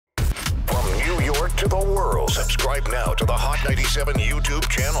to the world. Subscribe now to the Hot 97 YouTube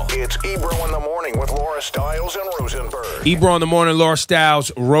channel. It's Ebro in the Morning with Laura Stiles and Rosenberg. Ebro in the Morning, Laura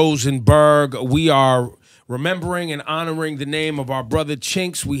Stiles, Rosenberg. We are remembering and honoring the name of our brother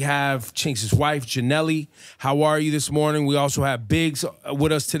Chinx. We have Chinx's wife, Janneli. How are you this morning? We also have Biggs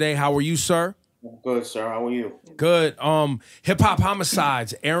with us today. How are you, sir? Good, sir. How are you? Good. Hip Hop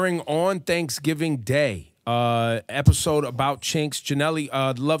Homicides airing on Thanksgiving Day. Episode about Chinx. Janneli,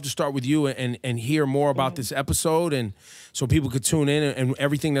 I'd love to start with you and hear more about this episode, and so people could tune in and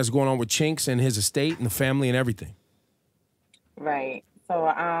everything that's going on with Chinx and his estate and the family and everything. Right.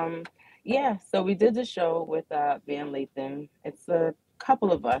 So, yeah. So we did the show with Van Lathan. It's a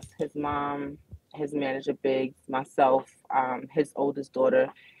couple of us: his mom, his manager Biggs, myself, his oldest daughter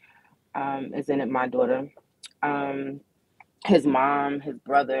is in it. My daughter, his mom, his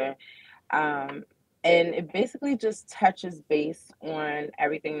brother. And it basically just touches base on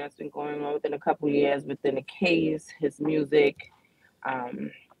everything that's been going on within a couple of years within the case, his music,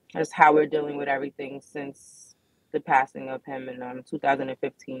 just how we're dealing with everything since the passing of him in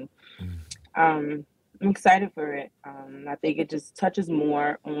 2015. I'm excited for it. I think it just touches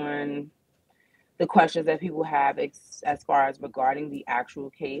more on the questions that people have as far as regarding the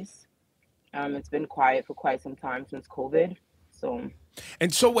actual case. It's been quiet for quite some time since COVID, so...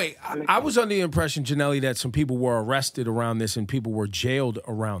 And so, wait, I was under the impression, Janneli, that some people were arrested around this and people were jailed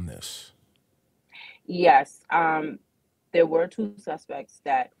around this. Yes. There were 2 suspects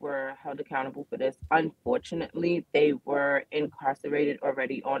that were held accountable for this. Unfortunately, they were incarcerated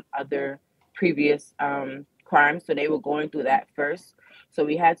already on other previous crimes, so they were going through that first. So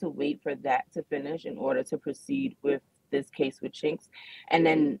we had to wait for that to finish in order to proceed with this case with Chinx. And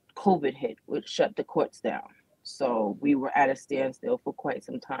then COVID hit, which shut the courts down. So we were at a standstill for quite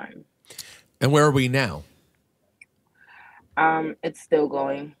some time. And where are we now? It's still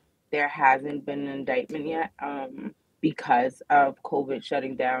going. There hasn't been an indictment yet because of COVID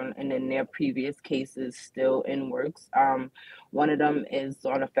shutting down, and then their previous cases still in works. One of them is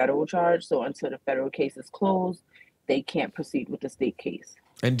on a federal charge, so until the federal case is closed, they can't proceed with the state case.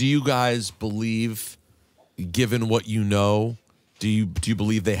 And do you guys believe, given what you know, do you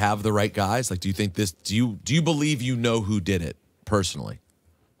believe they have the right guys? Like, do you think this? Do you believe you know who did it personally?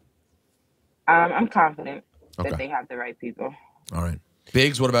 I'm confident that they have the right people. All right,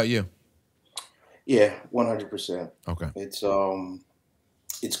 Biggs. What about you? Yeah, 100%. Okay.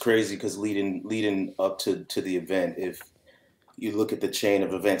 It's crazy because leading up to the event, if you look at the chain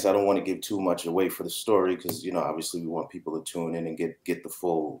of events, I don't want to give too much away for the story because obviously we want people to tune in and get the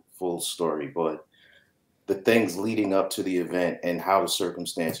full story, but the things leading up to the event and how the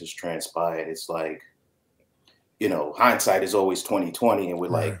circumstances transpired, it's like, hindsight is always 20/20, and we're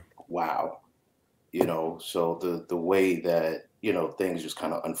like, wow, so the way that, things just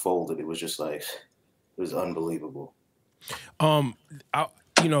kind of unfolded, it was just like, it was unbelievable.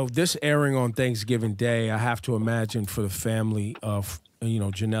 This airing on Thanksgiving Day, I have to imagine for the family of,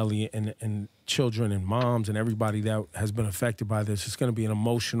 Janneli and children and moms and everybody that has been affected by this, it's going to be an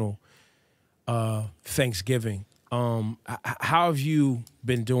emotional Thanksgiving. How have you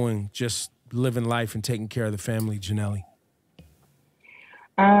been doing, just living life and taking care of the family, Janneli?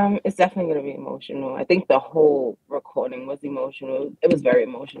 It's definitely going to be emotional. I think the whole recording was emotional. It was very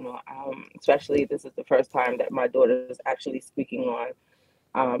emotional, especially this is the first time that my daughter is actually speaking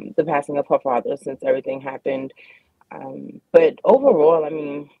on the passing of her father since everything happened. But overall, I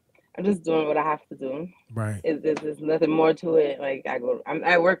mean, I'm just doing what I have to do. Right. There's nothing more to it. Like I'm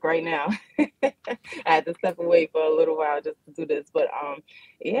at work right now. I had to step away for a little while just to do this. But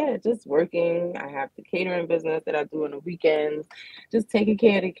yeah, just working. I have the catering business that I do on the weekends. Just taking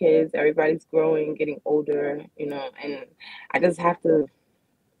care of the kids. Everybody's growing, getting older, and I just have to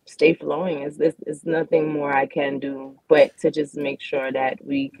stay flowing. It's nothing more I can do but to just make sure that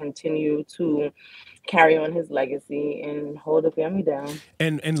we continue to carry on his legacy and hold the family down.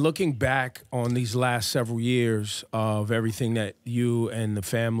 And looking back on these last several years of everything that you and the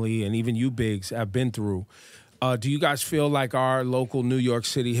family and even you, Biggs, have been through, do you guys feel like our local New York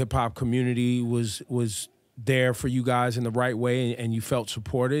City hip-hop community was there for you guys in the right way and you felt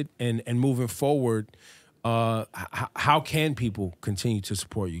supported? And moving forward, how can people continue to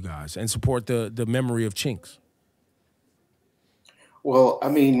support you guys and support the memory of Chinx? Well, I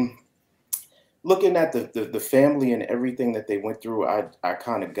mean, looking at the family and everything that they went through, I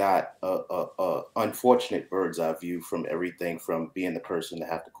kind of got a unfortunate bird's eye view from everything, from being the person to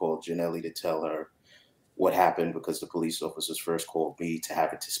have to call Janneli to tell her what happened because the police officers first called me, to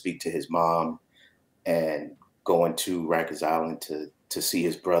having to speak to his mom and going to Rikers Island to see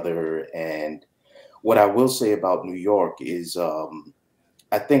his brother. And what I will say about New York is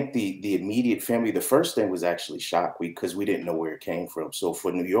I think the immediate family, the first thing was actually shock because we didn't know where it came from. So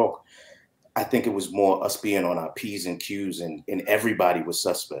for New York, I think it was more us being on our P's and Q's, and everybody was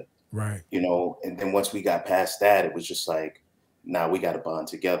suspect. Right. You know, and then once we got past that, it was just like, nah, we got to bond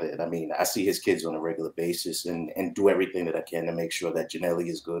together. And I mean, I see his kids on a regular basis and do everything that I can to make sure that Janneli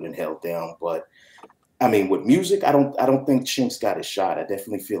is good and held down. But I mean, with music, I don't think Chinx got his shot. I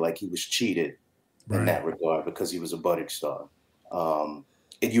definitely feel like he was cheated in that regard because he was a budding star.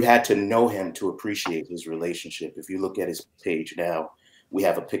 And you had to know him to appreciate his relationship. If you look at his page now, we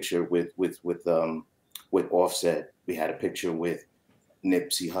have a picture with Offset. We had a picture with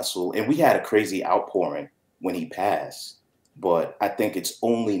Nipsey Hussle, and we had a crazy outpouring when he passed. But I think it's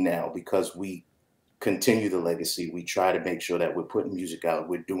only now because we continue the legacy. We try to make sure that we're putting music out.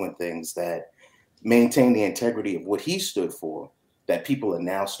 We're doing things that maintain the integrity of what he stood for, that people are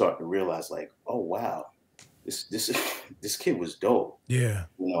now starting to realize, like, oh wow, this kid was dope. Yeah.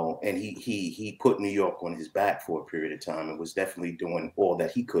 You know, and he put New York on his back for a period of time and was definitely doing all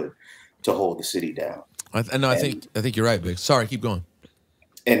that he could to hold the city down. I think you're right, Big. Sorry, keep going.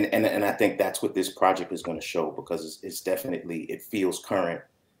 And I think that's what this project is going to show, because it's definitely, it feels current.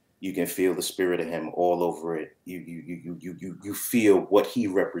 You can feel the spirit of him all over it. You feel what he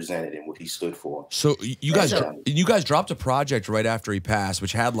represented and what he stood for. So you guys dropped a project right after he passed,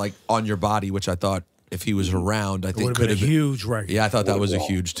 which had like On Your Body, which I thought if he was around, I think could have been a huge record. Yeah, I thought that was a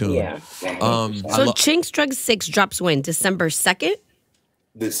huge tune. Yeah. So Chinx Drug 6 drops when? December 2nd?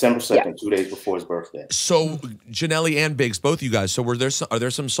 December 2nd, 2 days before his birthday. So Janneli and Biggs, both of you guys. So are there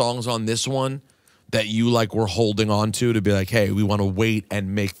some songs on this one that you like were holding on to be like, hey, we want to wait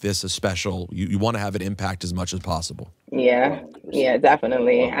and make this a special? You want to have it impact as much as possible. Yeah,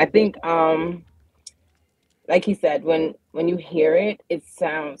 definitely. I think, like he said, when you hear it, it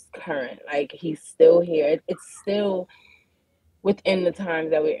sounds current. Like he's still here. It's still within the times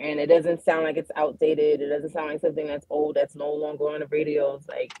that we're in. It doesn't sound like it's outdated. It doesn't sound like something that's old, that's no longer on the radios.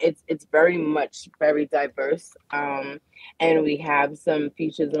 Like it's very much very diverse. And we have some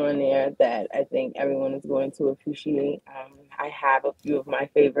features on there that I think everyone is going to appreciate. I have a few of my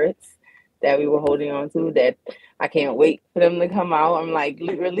favorites that we were holding on to that I can't wait for them to come out. I'm like,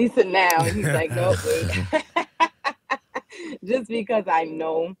 release it now. And he's like, no, wait. Just because I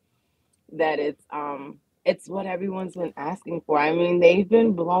know that it's what everyone's been asking for. I mean, they've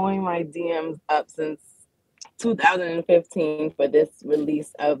been blowing my DMs up since 2015 for this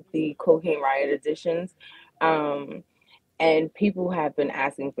release of the Cocaine Riot editions. And people have been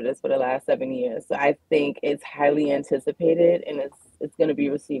asking for this for the last 7 years. So I think it's highly anticipated and it's going to be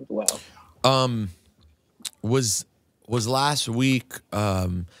received well. Was last week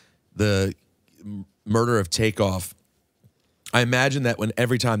the murder of Takeoff? I imagine that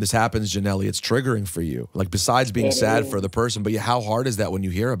every time this happens, Janneli, it's triggering for you. Like besides being sad for the person, but how hard is that when you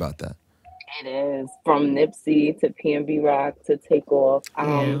hear about that? It is, from Nipsey to PNB Rock to Takeoff.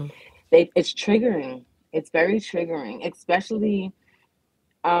 It's triggering. It's very triggering, especially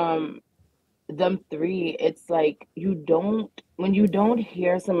them three. It's like when you don't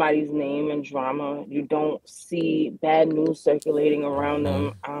hear somebody's name in drama, you don't see bad news circulating around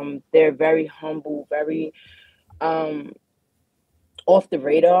them. They're very humble, very off the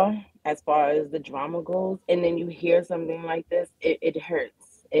radar as far as the drama goes. And then you hear something like this, it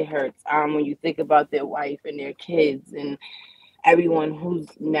hurts. It hurts. When you think about their wife and their kids and everyone who's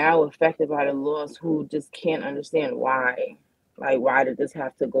now affected by the loss, who just can't understand why. Like, why did this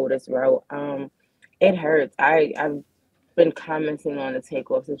have to go this route? It hurts. I've been commenting on the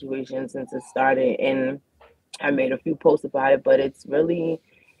Takeoff situation since it started, and I made a few posts about it, but it's a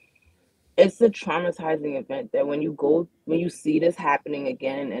traumatizing event that when you see this happening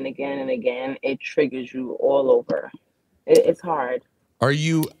again and again and again, it triggers you all over. It's hard. Are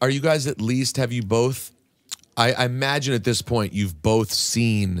you guys, at least, have you both, I imagine at this point you've both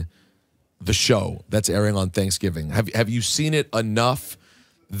seen the show that's airing on Thanksgiving. Have you seen it enough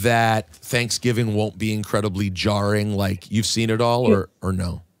that Thanksgiving won't be incredibly jarring? Like, you've seen it all, or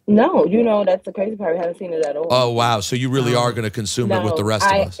no? No, that's the crazy part. We haven't seen it at all. Oh wow! So you really are going to consume it with the rest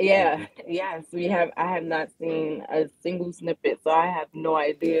of us? Yeah, yes, we have. I have not seen a single snippet, so I have no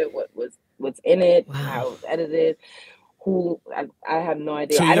idea what's in it, how it's edited. I have no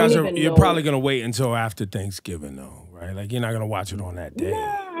idea. So you're probably gonna wait until after Thanksgiving, though, right? Like you're not gonna watch it on that day.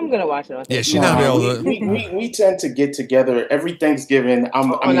 No, I'm gonna watch it on Thanksgiving. Yeah, she's not able to. We tend to get together every Thanksgiving.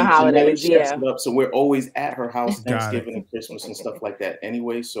 On the holidays, yeah. So we're always at her house Thanksgiving and Christmas and stuff like that.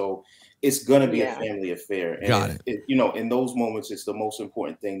 Anyway, so it's gonna be a family affair. And in those moments, it's the most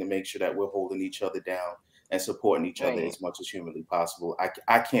important thing to make sure that we're holding each other down and supporting each other as much as humanly possible.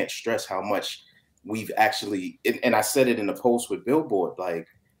 I can't stress how much we've actually, and I said it in a post with Billboard, like,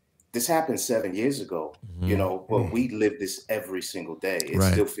 this happened 7 years ago, you know, but we live this every single day. It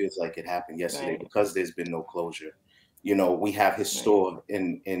still feels like it happened yesterday because there's been no closure. You know, we have his store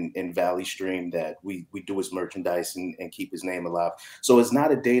in Valley Stream that we do his merchandise and keep his name alive. So it's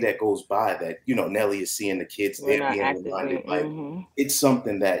not a day that goes by that, you know, Nelly is seeing the kids there being reminded. Like, it's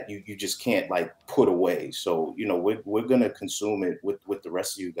something that you just can't like put away. So, you know, we're gonna consume it with the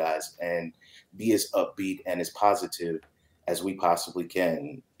rest of you guys and be as upbeat and as positive as we possibly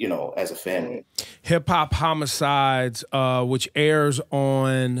can, you know, as a family. Hip Hop Homicides, which airs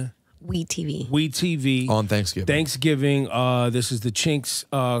on WeTV on Thanksgiving. This is the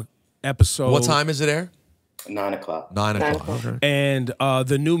Chinx episode. What time is it air? 9 o'clock. 9 o'clock. Okay. And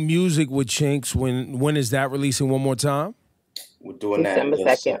the new music with Chinx, when is that releasing one more time? We're doing December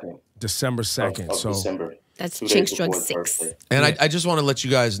that 2nd. December 2nd. So December. That's Chinx Drug 6. And I just want to let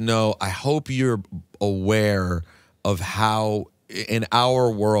you guys know, I hope you're aware of how in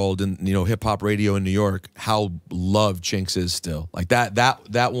our world and, you know, hip hop radio in New York, how loved Chinx is still. Like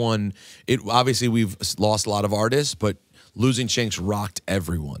that one, it obviously we've lost a lot of artists, but losing Chinx rocked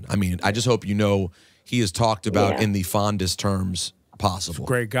everyone. I mean, I just hope you know he is talked about in the fondest terms possible.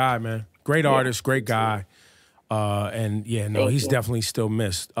 Great guy, man. Great artist, great guy. And yeah, no, he's definitely still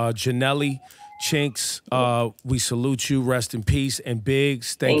missed. Janneli, Chinx, we salute you. Rest in peace. And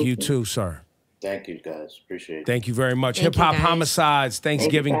Biggs, thank you too, sir. Thank you, guys. Appreciate it. Thank you very much. Hip Hop Homicides,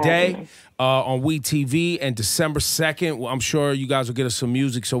 Thanksgiving Day on WeTV, and December 2nd. Well, I'm sure you guys will get us some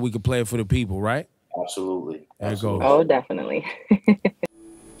music so we can play it for the people, right? Absolutely. There it goes. Oh, definitely.